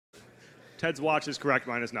Ted's watch is correct.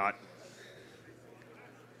 Mine is not.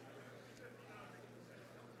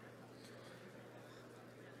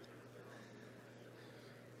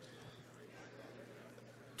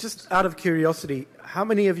 Just out of curiosity, how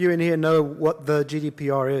many of you in here know what the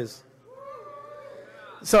GDPR is?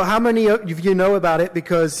 So how many of you know about it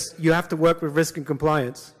because you have to work with risk and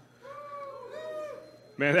compliance?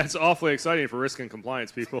 Man, that's awfully exciting for risk and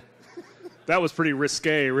compliance people. That was pretty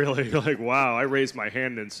risque, really. Like, wow, I raised my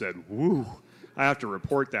hand and said, woo, I have to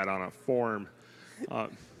report that on a form.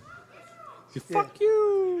 Fuck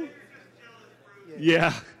you.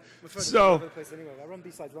 Yeah. So,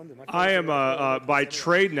 I am by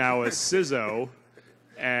trade now a CISO,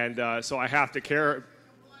 and so I have to care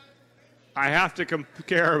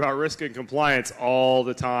about risk and compliance all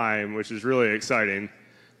the time, which is really exciting.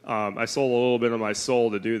 I sold a little bit of my soul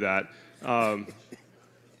to do that.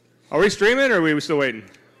 Are we streaming, or are we still waiting?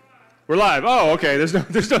 We're live. Oh, okay.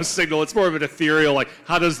 There's no signal. It's more of an ethereal, like,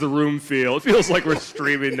 how does the room feel? It feels like we're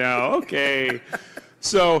streaming now. Okay.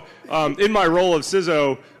 So in my role of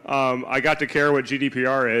CISO, I got to care what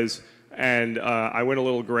GDPR is, and I went a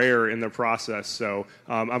little grayer in the process. So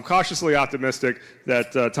I'm cautiously optimistic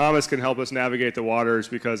that Thomas can help us navigate the waters,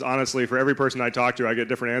 because honestly, for every person I talk to, I get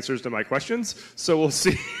different answers to my questions. So we'll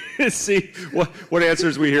see what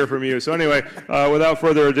answers we hear from you. So anyway, without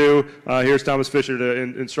further ado, here's Thomas Fischer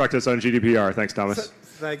to instruct us on GDPR. Thanks, Thomas.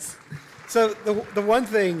 Thanks. So the one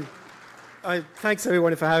thing, thanks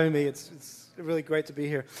everyone for having me. It's really great to be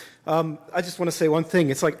here. I just want to say one thing.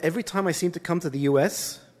 It's like every time I seem to come to the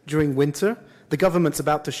US during winter, the government's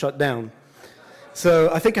about to shut down. So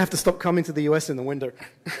I think I have to stop coming to the US in the winter.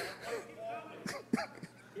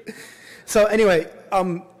 So anyway,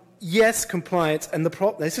 yes, compliance, and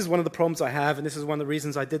this is one of the problems I have, and this is one of the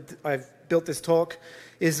reasons I've built this talk,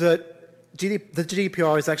 is that the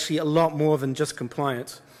GDPR is actually a lot more than just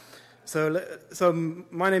compliance. So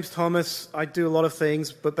my name's Thomas. I do a lot of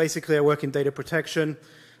things, but basically I work in data protection.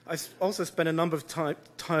 I also spent a number of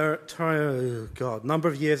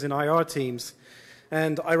years in IR teams,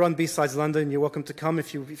 and I run B-Sides London. You're welcome to come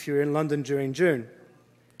if you're in London during June.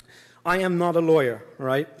 I am not a lawyer,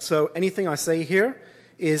 right? So anything I say here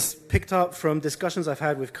is picked up from discussions I've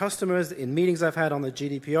had with customers, in meetings I've had on the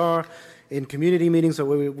GDPR, in community meetings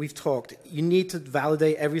where we've talked. You need to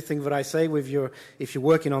validate everything that I say if you're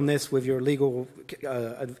working on this with your legal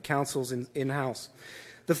counsels in-house.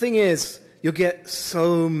 The thing is, you'll get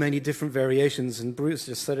so many different variations, and Bruce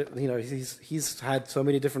just said it, he's had so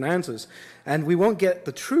many different answers. And we won't get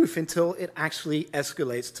the truth until it actually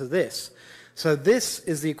escalates to this. So this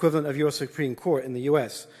is the equivalent of your Supreme Court in the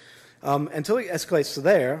US. Until it escalates to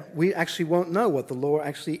there, we actually won't know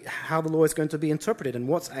how the law is going to be interpreted and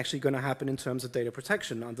what's actually going to happen in terms of data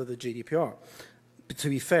protection under the GDPR. But to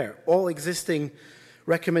be fair, all existing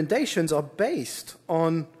recommendations are based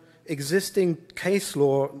on existing case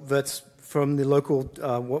law that's from the local,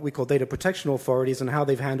 what we call data protection authorities, and how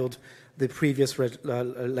they've handled the previous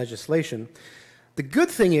legislation. The good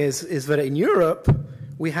thing is that in Europe,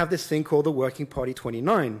 we have this thing called the Working Party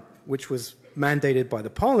 29, which was mandated by the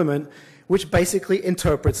parliament, which basically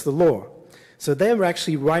interprets the law. So they're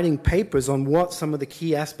actually writing papers on what some of the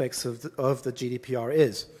key aspects of the GDPR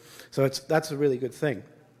is. So that's a really good thing.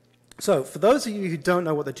 So for those of you who don't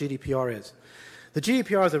know what the GDPR is, the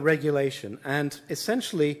GDPR is a regulation, and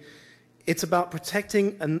essentially it's about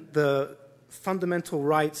protecting the fundamental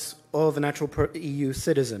rights of an actual EU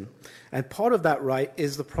citizen. And part of that right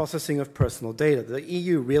is the processing of personal data. The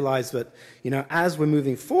EU realized that, as we're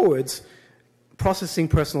moving forwards, processing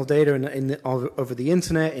personal data over the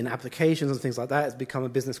internet, in applications and things like that, has become a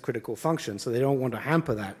business critical function, so they don't want to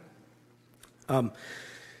hamper that.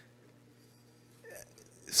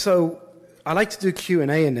 So I like to do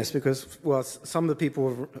Q&A in this because, well, some of the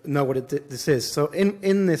people know what this is. So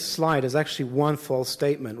in this slide is actually one false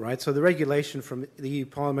statement, right? So the regulation from the EU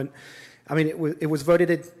Parliament, I mean, it was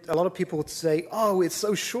voted, a lot of people would say, oh, it's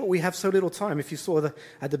so short, we have so little time. If you saw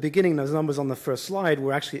at the beginning, those numbers on the first slide,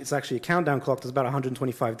 it's actually a countdown clock. There's about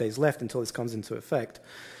 125 days left until this comes into effect.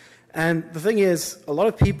 And the thing is, a lot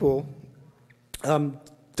of people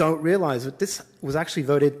don't realize that this was actually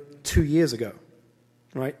voted 2 years ago,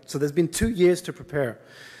 right? So there's been 2 years to prepare.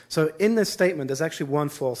 So in this statement, there's actually one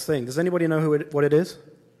false thing. Does anybody know what it is?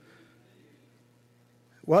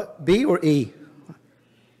 What? B or E?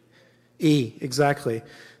 E, exactly.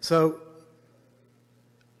 So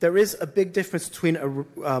there is a big difference between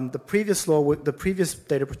the previous law, the previous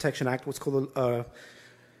Data Protection Act was called a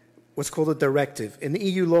directive. In the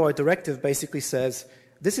EU law, a directive basically says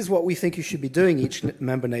this is what we think you should be doing, each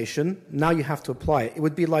member nation. Now you have to apply it. It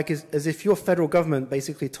would be like as if your federal government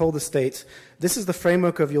basically told the states, this is the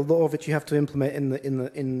framework of your law that you have to implement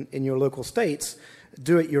in your local states.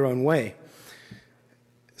 Do it your own way.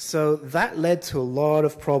 So that led to a lot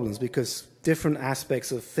of problems because different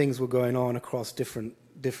aspects of things were going on across different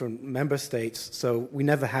member states. So we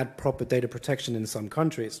never had proper data protection in some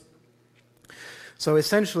countries. So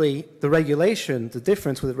essentially, the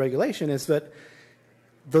difference with the regulation is that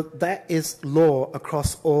that is law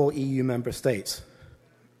across all EU member states,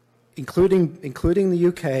 including the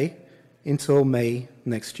UK until May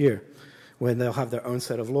next year, when they'll have their own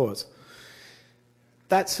set of laws.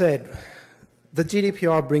 That said, the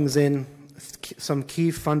GDPR brings in some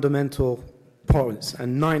key fundamental points,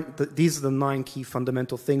 and these are the 9 key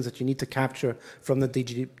fundamental things that you need to capture from the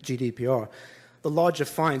GDPR. The larger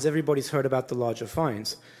fines, everybody's heard about the larger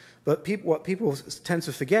fines. But what people tend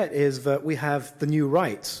to forget is that we have the new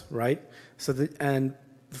rights, right? And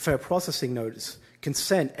the fair processing notice,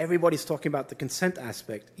 consent. Everybody's talking about the consent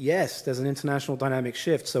aspect. Yes, there's an international dynamic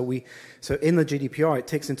shift. So in the GDPR, it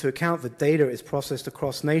takes into account that data is processed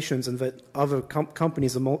across nations and that other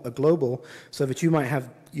companies are global, so that you might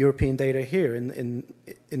have European data here in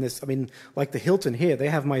this. I mean, like the Hilton here, they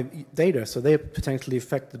have my data, so they're potentially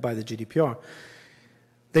affected by the GDPR.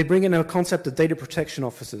 They bring in a concept of data protection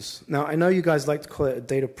officers. Now, I know you guys like to call it a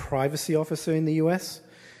data privacy officer in the US.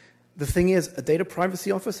 The thing is, a data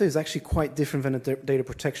privacy officer is actually quite different than a data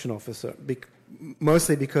protection officer,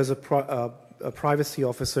 mostly because a privacy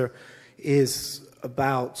officer is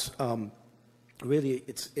about, really,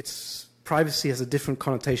 it's privacy has a different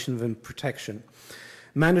connotation than protection.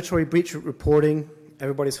 Mandatory breach reporting,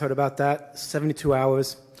 everybody's heard about that, 72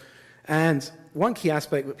 hours. And one key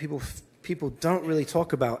aspect that people don't really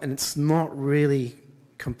talk about, and it's not really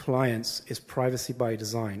compliance, is privacy by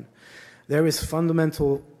design. There is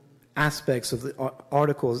fundamental aspects of the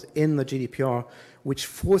articles in the GDPR which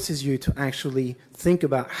forces you to actually think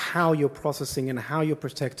about how you're processing and how you're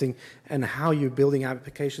protecting and how you're building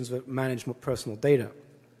applications that manage personal data.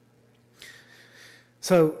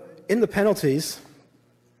 So in the penalties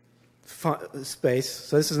space,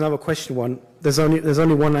 so this is another question one, there's only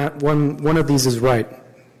one of these is right.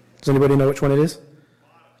 Does anybody know which one it is?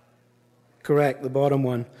 Correct, the bottom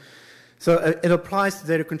one. So it applies to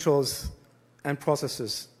data controls and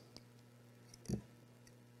processes.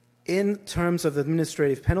 In terms of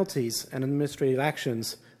administrative penalties and administrative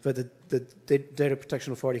actions that the Data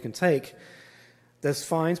Protection Authority can take, there's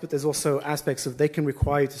fines, but there's also aspects of they can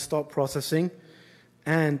require you to stop processing,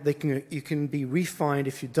 and you can be refined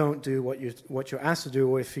if you don't do what you're asked to do,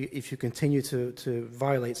 or if you continue to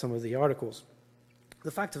violate some of the articles.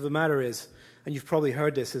 The fact of the matter is, and you've probably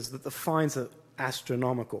heard this, is that the fines are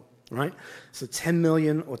astronomical, right? So 10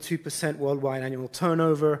 million or 2% worldwide annual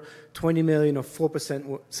turnover, 20 million or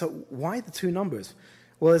 4%. So why the two numbers?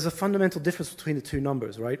 Well, there's a fundamental difference between the two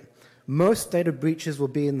numbers, right? Most data breaches will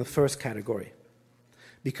be in the first category,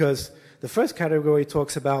 because the first category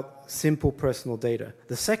talks about simple personal data.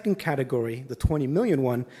 The second category, the 20 million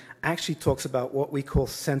one, actually talks about what we call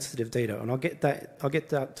sensitive data, and I'll get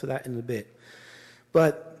to that in a bit.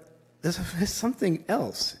 But there's something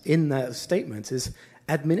else in that statement, is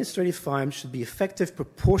administrative fines should be effective,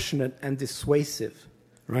 proportionate, and dissuasive,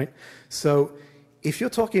 right? So if you're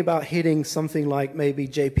talking about hitting something like maybe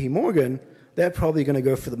JP Morgan, they're probably going to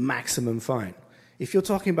go for the maximum fine. If you're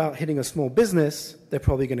talking about hitting a small business, they're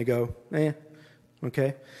probably going to go,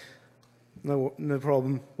 okay, no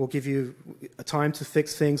problem. We'll give you a time to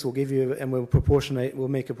fix things. We'll give you, and we'll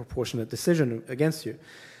make a proportionate decision against you.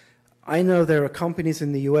 I know there are companies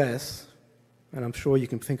in the US, and I'm sure you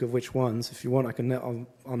can think of which ones. If you want,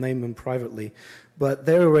 I'll name them privately. But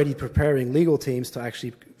they're already preparing legal teams to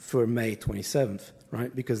actually for May 27th,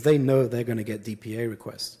 right? Because they know they're going to get DPA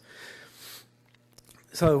requests.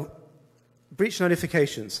 So, breach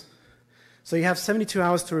notifications. So you have 72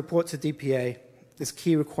 hours to report to DPA. This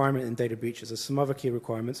key requirement in data breaches. There's some other key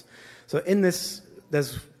requirements. So in this,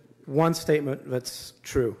 there's one statement that's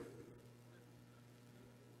true.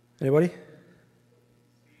 Anybody?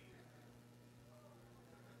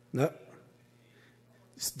 No.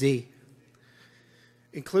 It's D.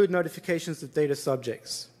 Include notifications of data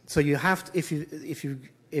subjects. So you have to,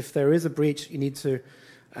 if there is a breach, you need to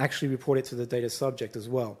actually report it to the data subject as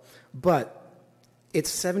well. But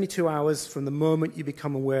it's 72 hours from the moment you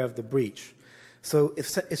become aware of the breach. So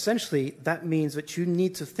essentially, that means that you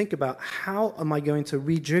need to think about how am I going to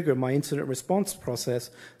rejigger my incident response process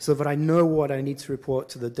so that I know what I need to report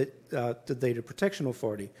to the Data Protection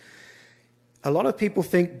Authority. A lot of people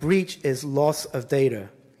think breach is loss of data,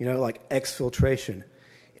 like exfiltration.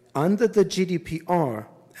 Under the GDPR,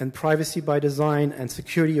 and privacy by design and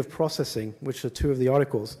security of processing, which are two of the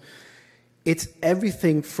articles, it's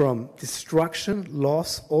everything from destruction,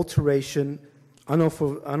 loss, alteration,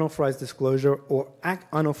 unauthorized disclosure, or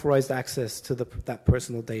unauthorized access to that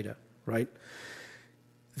personal data, right?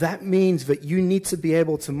 That means that you need to be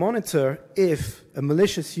able to monitor if a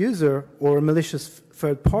malicious user or a malicious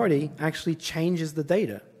third party actually changes the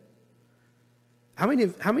data. How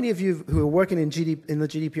many of you who are working in the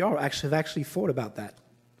GDPR have actually thought about that?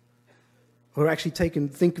 Or actually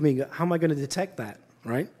thinking, how am I going to detect that,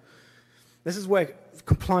 right? This is where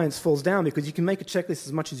compliance falls down, because you can make a checklist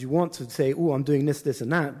as much as you want to say, oh, I'm doing this, this,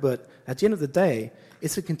 and that, but at the end of the day,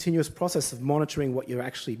 it's a continuous process of monitoring what you're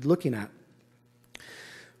actually looking at.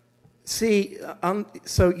 See,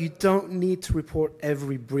 so you don't need to report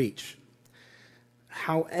every breach.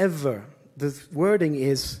 However, the wording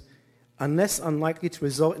is, unless unlikely to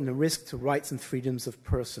result in a risk to rights and freedoms of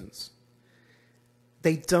persons.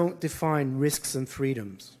 They don't define risks and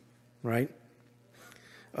freedoms, right?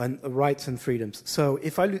 And rights and freedoms. So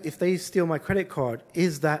if they steal my credit card,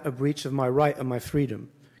 is that a breach of my right and my freedom?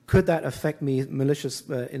 Could that affect me malicious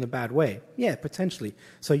in a bad way? Yeah, potentially.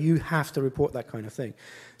 So you have to report that kind of thing.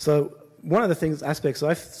 So one of the aspects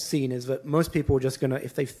I've seen is that most people are just going to,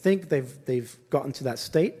 if they think they've gotten to that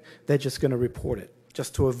state, they're just going to report it,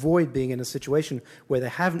 just to avoid being in a situation where they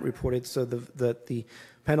haven't reported, so that the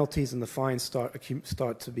penalties and the fines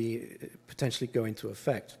start to be potentially go into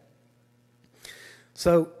effect.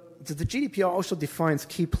 So the GDPR also defines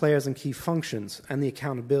key players and key functions and the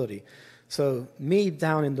accountability. So me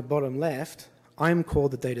down in the bottom left, I'm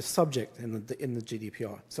called the data subject in the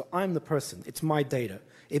GDPR. So I'm the person. It's my data.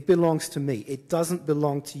 It belongs to me. It doesn't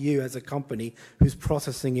belong to you as a company who's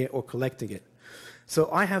processing it or collecting it. So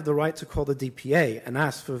I have the right to call the DPA and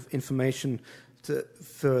ask for information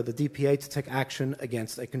for the DPA to take action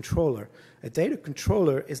against a controller. A data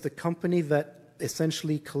controller is the company that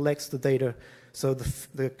essentially collects the data, so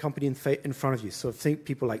the company in front of you. So think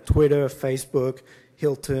people like Twitter, Facebook,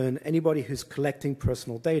 Hilton, anybody who's collecting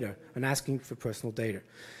personal data and asking for personal data.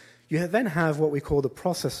 You then have what we call the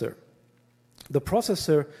processor. The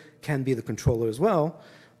processor can be the controller as well,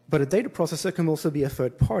 but a data processor can also be a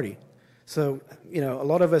third party. So, a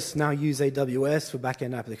lot of us now use AWS for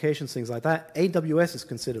back-end applications, things like that. AWS is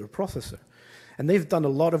considered a processor. And they've done a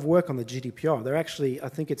lot of work on the GDPR. They're actually, I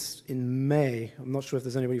think it's in May, I'm not sure if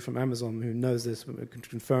there's anybody from Amazon who knows this, but can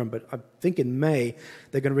confirm, but I think in May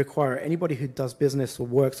they're going to require anybody who does business or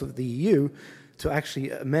works with the EU to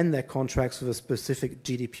actually amend their contracts with a specific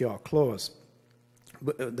GDPR clause,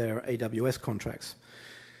 their AWS contracts.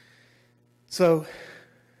 So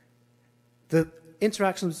the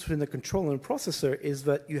interaction between the controller and processor is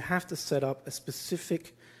that you have to set up a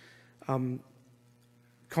specific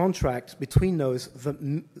contract between those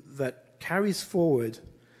that carries forward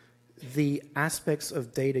the aspects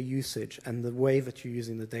of data usage and the way that you're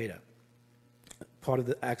using the data. Part of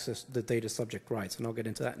the access, the data subject rights, and I'll get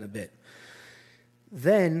into that in a bit.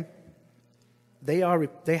 Then they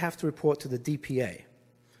have to report to the DPA.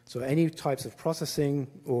 So any types of processing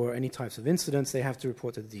or any types of incidents, they have to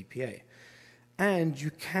report to the DPA. And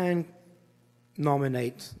you can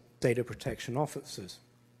nominate data protection officers.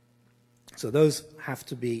 So those have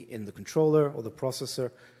to be in the controller or the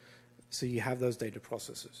processor, so you have those data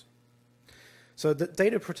processors. So the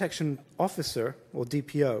data protection officer, or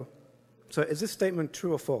DPO, so is this statement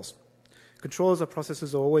true or false? Controllers or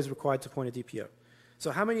processors are always required to appoint a DPO.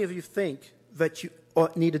 So how many of you think that you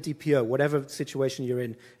need a DPO, whatever situation you're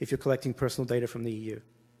in, if you're collecting personal data from the EU?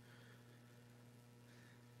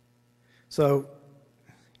 So,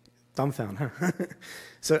 dumbfound, huh?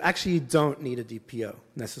 So actually you don't need a DPO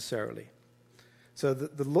necessarily. So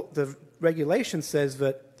the regulation says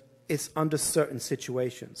that it's under certain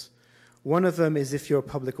situations. One of them is if you're a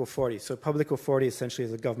public authority. So public authority essentially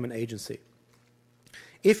is a government agency.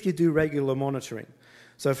 If you do regular monitoring.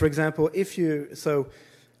 So for example,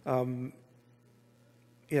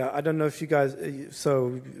 I don't know if you guys,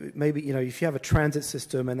 so maybe, if you have a transit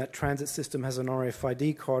system and that transit system has an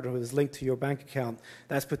RFID card or is linked to your bank account,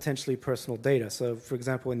 that's potentially personal data. So for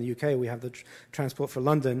example, in the UK, we have the Transport for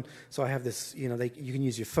London. So I have this, you can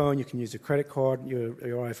use your phone, you can use your credit card, your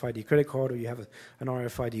RFID credit card, or you have an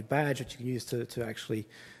RFID badge that you can use to actually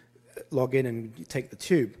log in and take the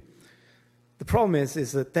tube. The problem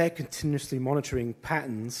is that they're continuously monitoring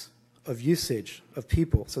patterns of usage of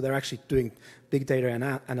people. So they're actually doing big data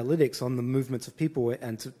analytics on the movements of people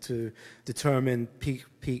and to determine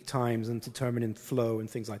peak times and determining flow and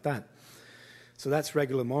things like that. So that's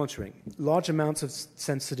regular monitoring. Large amounts of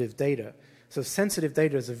sensitive data. So sensitive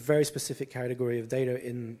data is a very specific category of data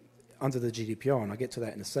under the GDPR, and I'll get to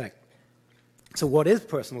that in a sec. So what is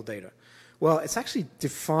personal data? Well, it's actually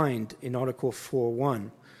defined in Article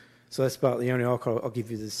 4.1. So that's about the only article I'll give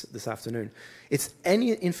you this afternoon. It's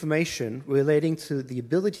any information relating to the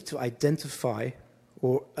ability to identify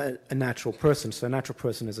or a natural person. So a natural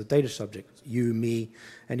person is a data subject, you, me,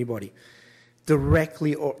 anybody,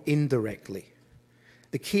 directly or indirectly.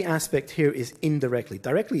 The key aspect here is indirectly.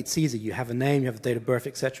 Directly, it's easy. You have a name, you have a date of birth,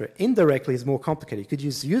 etc. Indirectly is more complicated. You could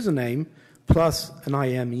use username plus an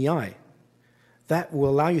IMEI. That will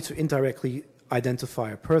allow you to indirectly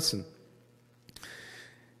identify a person.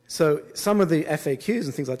 So some of the FAQs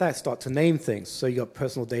and things like that start to name things. So you got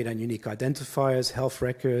personal data and unique identifiers, health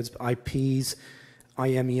records, IPs,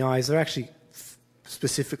 IMEIs. They're actually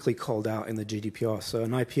specifically called out in the GDPR. So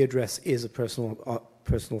an IP address is a personal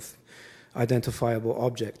identifiable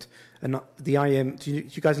object. And the do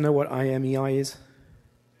you guys know what IMEI is?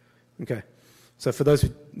 Okay. So for those who,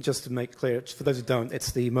 just to make clear, for those who don't,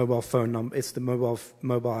 it's the mobile phone number, it's the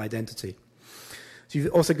mobile identity. So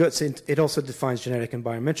you've also got, it also defines genetic and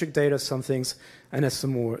biometric data, some things, and there's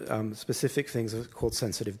some more specific things called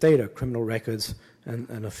sensitive data, criminal records,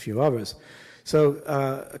 and a few others. So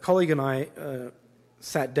a colleague and I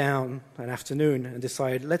sat down an afternoon and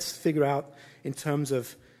decided, let's figure out in terms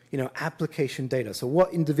of application data. So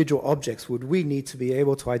what individual objects would we need to be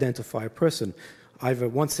able to identify a person, either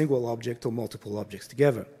one single object or multiple objects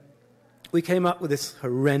together? We came up with this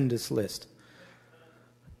horrendous list.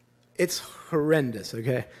 It's horrendous,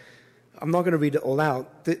 okay? I'm not going to read it all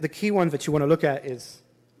out. The key one that you want to look at is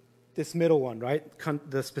this middle one, right?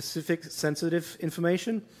 The specific sensitive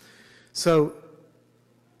information. So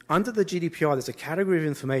under the GDPR, there's a category of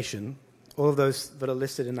information, all of those that are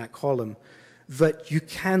listed in that column, that you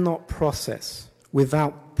cannot process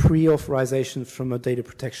without pre-authorization from a data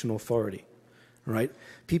protection authority, right?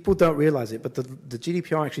 People don't realize it, but the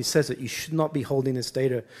GDPR actually says that you should not be holding this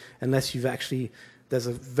data unless you've actually, there's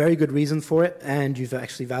a very good reason for it, and you've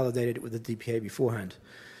actually validated it with the DPA beforehand.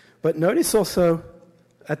 But notice also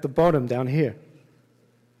at the bottom down here.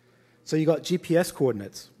 So you got GPS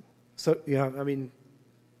coordinates. So, I mean,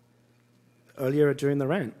 earlier during the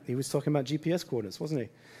rant, he was talking about GPS coordinates, wasn't he?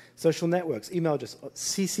 Social networks, email address,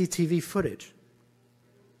 CCTV footage.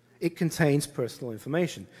 It contains personal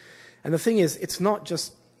information. And the thing is, it's not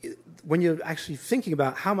just, when you're actually thinking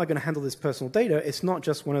about how am I going to handle this personal data, it's not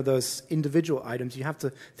just one of those individual items. You have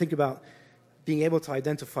to think about being able to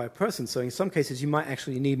identify a person. So in some cases, you might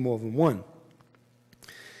actually need more than one.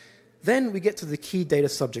 Then we get to the key data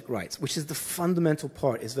subject rights, which is the fundamental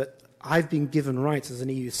part, is that I've been given rights as an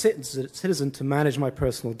EU citizen to manage my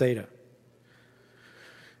personal data.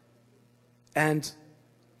 And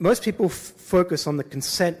most people focus on the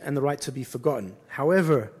consent and the right to be forgotten.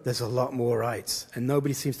 However, there's a lot more rights, and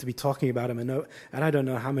nobody seems to be talking about them, and I don't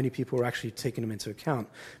know how many people are actually taking them into account,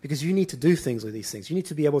 because you need to do things with these things. You need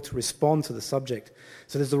to be able to respond to the subject.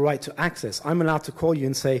 So there's the right to access. I'm allowed to call you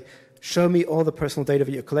and say, show me all the personal data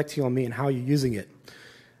that you're collecting on me and how you're using it.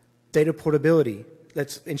 Data portability.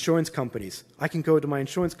 That's insurance companies. I can go to my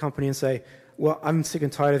insurance company and say, well, I'm sick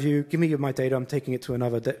and tired of you. Give me my data. I'm taking it to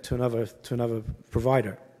another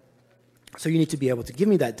provider. So you need to be able to give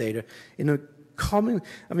me that data in a common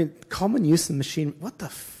use of machine. What the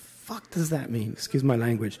fuck does that mean? Excuse my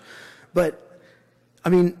language. But, I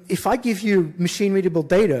mean, if I give you machine-readable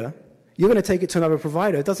data, you're going to take it to another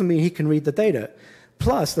provider. It doesn't mean he can read the data.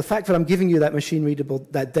 Plus, the fact that I'm giving you that machine-readable,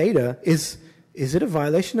 that data, is it a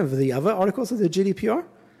violation of the other articles of the GDPR?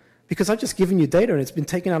 Because I've just given you data and it's been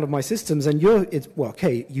taken out of my systems, and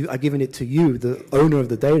I've given it to you, the owner of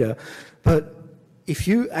the data, but if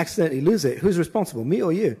you accidentally lose it, who's responsible, me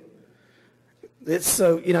or you? It's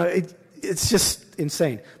just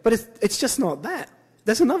insane. But it's just not that.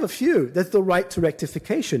 There's another few. There's the right to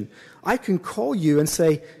rectification. I can call you and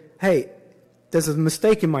say, hey, there's a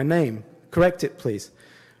mistake in my name. Correct it, please.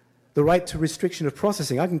 The right to restriction of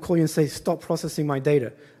processing. I can call you and say, stop processing my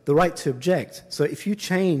data. The right to object. So if you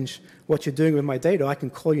change what you're doing with my data, I can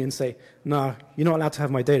call you and say, no, you're not allowed to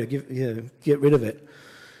have my data. Get rid of it.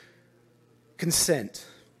 Consent.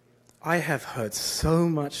 I have heard so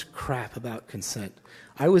much crap about consent.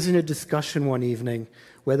 I was in a discussion one evening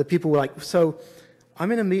where the people were like, so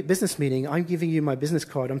I'm in a business meeting. I'm giving you my business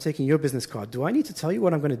card. I'm taking your business card. Do I need to tell you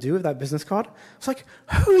what I'm going to do with that business card? It's like,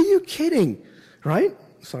 who are you kidding? Right?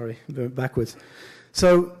 Sorry, backwards.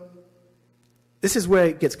 So this is where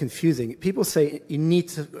it gets confusing. People say you need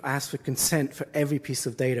to ask for consent for every piece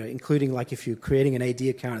of data, including like if you're creating an AD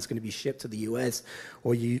account, it's going to be shipped to the US,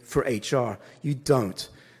 or for HR. You don't.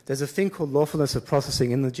 There's a thing called lawfulness of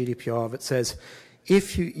processing in the GDPR that says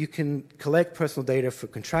if you can collect personal data for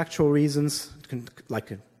contractual reasons,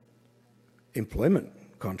 like employment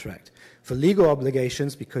contract. For legal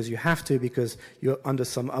obligations, because you have to, because you're under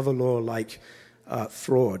some other law like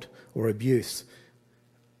fraud or abuse.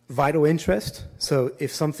 Vital interest, so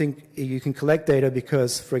if something, you can collect data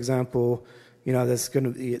because, for example, you know, there's going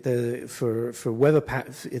to be, for weather,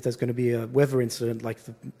 if there's going to be a weather incident, like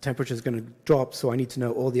the temperature is going to drop, so I need to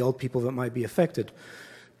know all the old people that might be affected.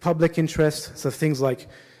 Public interest, so things like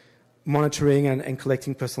monitoring and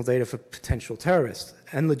collecting personal data for potential terrorists.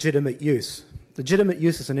 And legitimate use. Legitimate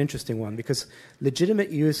use is an interesting one because legitimate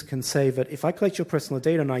use can say that if I collect your personal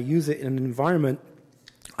data and I use it in an environment,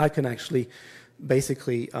 I can actually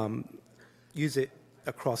basically use it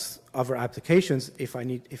across other applications if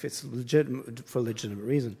it's legitimate for a legitimate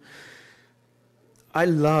reason. I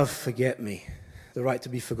love forget me, the right to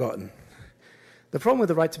be forgotten. The problem with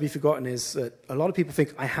the right to be forgotten is that a lot of people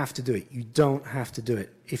think I have to do it. You don't have to do it.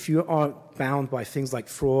 If you are bound by things like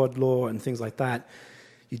fraud law and things like that,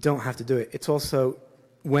 you don't have to do it. It's also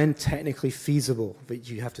when technically feasible that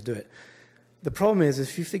you have to do it. The problem is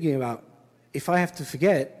if you're thinking about, if I have to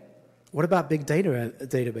forget, what about big data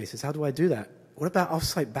databases? How do I do that? What about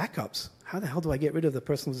offsite backups? How the hell do I get rid of the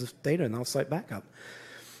person's data in offsite backup?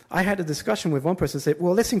 I had a discussion with one person who said,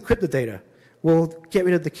 well, let's encrypt the data. We'll get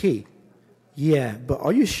rid of the key. Yeah, but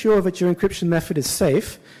are you sure that your encryption method is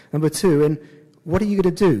safe? Number two, and what are you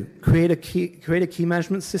going to do? Create a key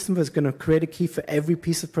management system that's going to create a key for every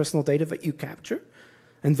piece of personal data that you capture?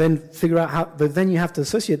 And then figure out how, but then you have to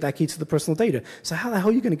associate that key to the personal data. So how the hell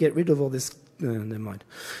are you going to get rid of all this? Never mind.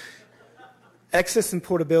 Access and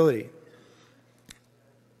portability.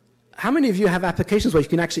 How many of you have applications where you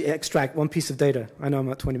can actually extract one piece of data? I know I'm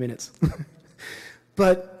at 20 minutes.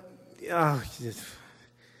 But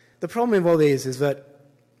the problem with all these is that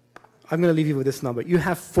I'm going to leave you with this number. You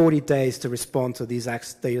have 40 days to respond to these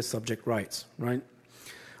data subject rights, right?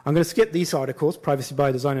 I'm going to skip these articles, Privacy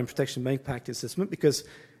by Design and Protection Bank Practice Assessment, because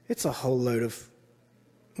it's a whole load of,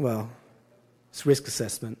 well, it's risk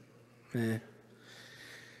assessment.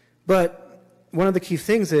 But one of the key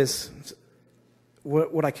things is,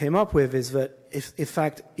 what I came up with is that, in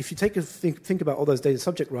fact, if you take a think about all those data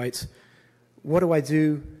subject rights, what do I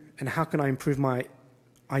do and how can I improve my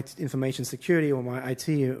information security or my IT,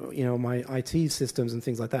 my IT systems and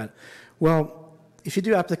things like that? Well, if you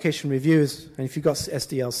do application reviews and if you've got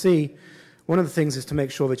SDLC, one of the things is to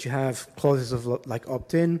make sure that you have clauses of like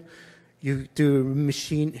opt-in, you do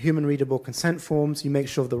human readable consent forms, you make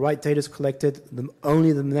sure the right data is collected,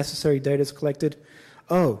 only the necessary data is collected.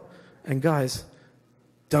 Oh, and guys,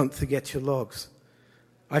 don't forget your logs.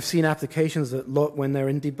 I've seen applications that when they're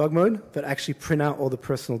in debug mode that actually print out all the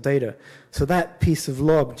personal data. So that piece of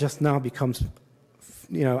log just now becomes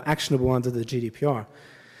actionable under the GDPR.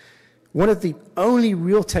 One of the only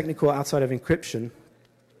real technical outside of encryption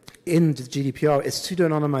in the GDPR is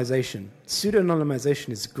pseudo-anonymization. Pseudo-anonymization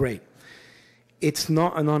is great. It's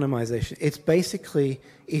not anonymization. It's basically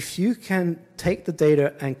if you can take the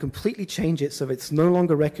data and completely change it so that it's no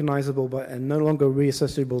longer recognizable and no longer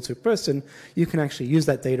reassociable to a person, you can actually use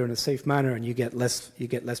that data in a safe manner and you get less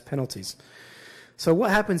penalties. So what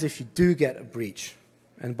happens if you do get a breach?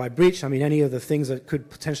 And by breach, I mean any of the things that could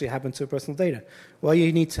potentially happen to personal data. Well,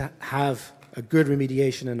 you need to have a good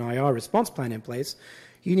remediation and IR response plan in place.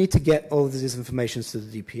 You need to get all of this information to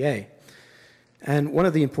the DPA. And one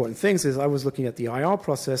of the important things is I was looking at the IR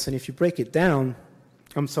process, and if you break it down,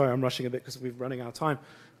 I'm sorry, I'm rushing a bit because we're running out of time.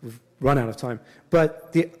 We've run out of time.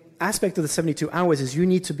 But the aspect of the 72 hours is you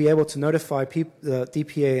need to be able to notify the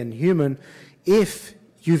DPA and human if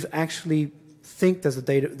you've actually think there's a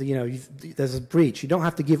data, there's a breach. You don't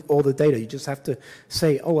have to give all the data. You just have to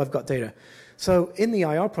say, oh, I've got data. So in the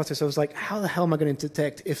IR process, I was like, how the hell am I going to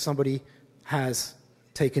detect if somebody has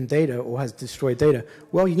taken data or has destroyed data?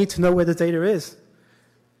 Well, you need to know where the data is.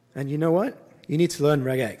 And you know what? You need to learn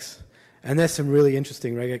regex. And there's some really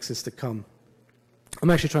interesting regexes to come. I'm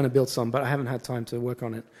actually trying to build some, but I haven't had time to work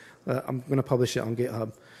on it. I'm going to publish it on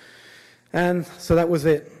GitHub. And so that was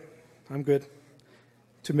it. I'm good.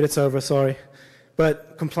 2 minutes over, sorry.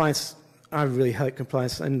 But compliance, I really hate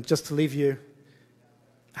compliance. And just to leave you,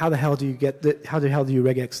 how the hell do you how the hell do you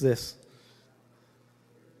regex this?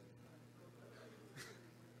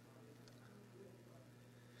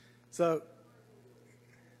 So,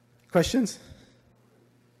 questions?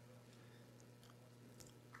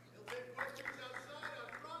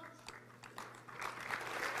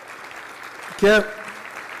 Yeah.